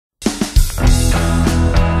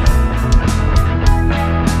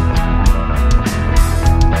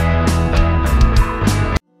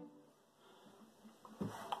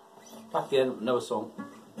Yeah, another song.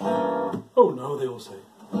 Oh no, they all say.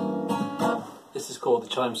 This is called the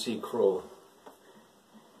Chime Seed Crawl.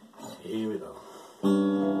 Here we go.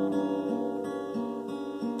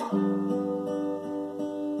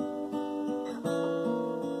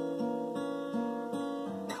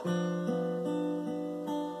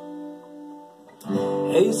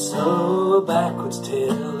 Hey, so a backwards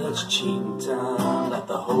tale, it's cheating time like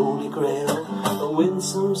the Holy Grail. A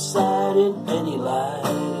winsome sight in any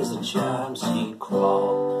light is a chime seed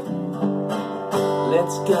crawl.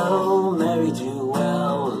 Let's go, Mary, do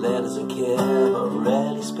well, letters are care, but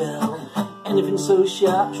rarely spell anything so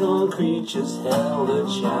sharp, strong creatures hell, the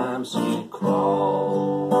chime seed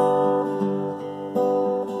crawl.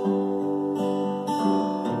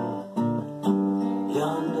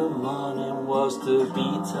 Yonder morning was to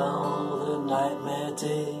be told a nightmare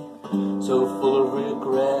day, so full of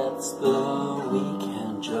regrets the we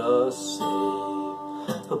can just say.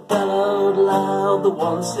 But bellowed loud the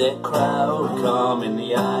one set crowd, calm in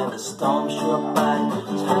the eye, the storm struck by,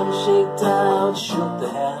 time shake down, shook the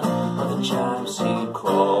hand of the chime seed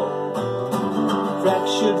crawl.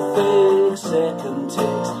 Fractured fakes, second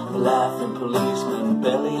takes, laughing policemen,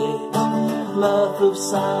 bellyaches, mirth of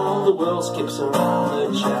sound, the world skips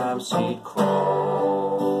around the chime seed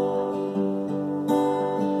crawl.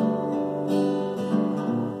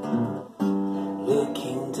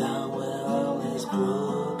 Looking down, well, there's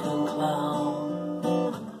broken clown,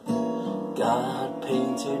 God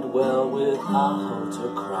painted well with a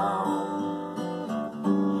halter crown,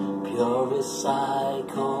 pure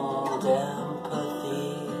recycled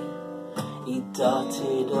empathy. He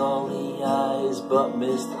dotted all the I's but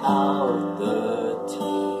missed out the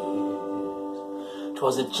T's.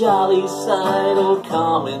 'Twas a jolly sight, all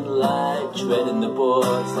calm and light, treading the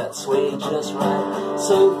boards that sway just right.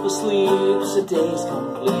 So for sleeps a day's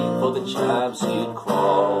complete for the chime seed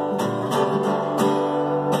crawl.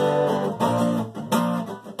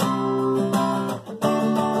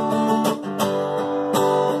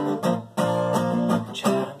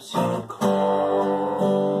 Chime seed crawl.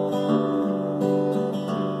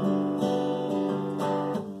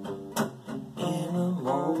 In a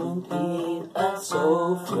moment he acts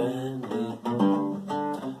so friendly,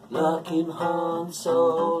 locking horns so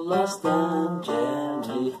lost and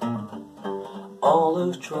gently. All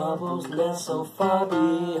those troubles left so far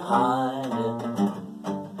behind it.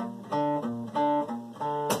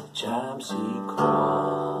 Chime seed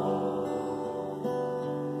crawl.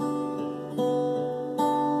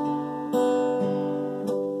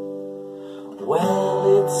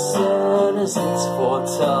 Well, it's said as it's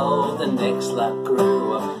foretold, the next lap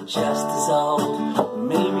grew up just as old,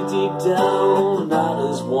 maybe deep down not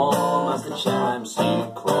as warm as the chime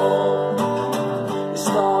seed crawl. The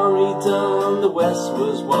story done, the west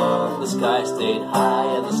was won, the sky stayed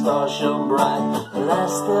high and the stars shone bright.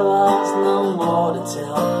 Alas, there was no more to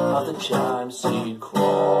tell of the chime seed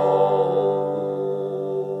crawl.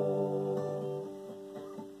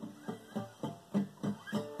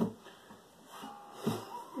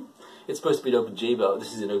 It's supposed to be an open G, but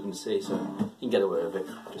this is an open C, so you can get away with it.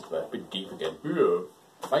 Just about a bit deep again. Yeah.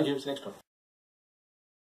 Thank you, see you next time.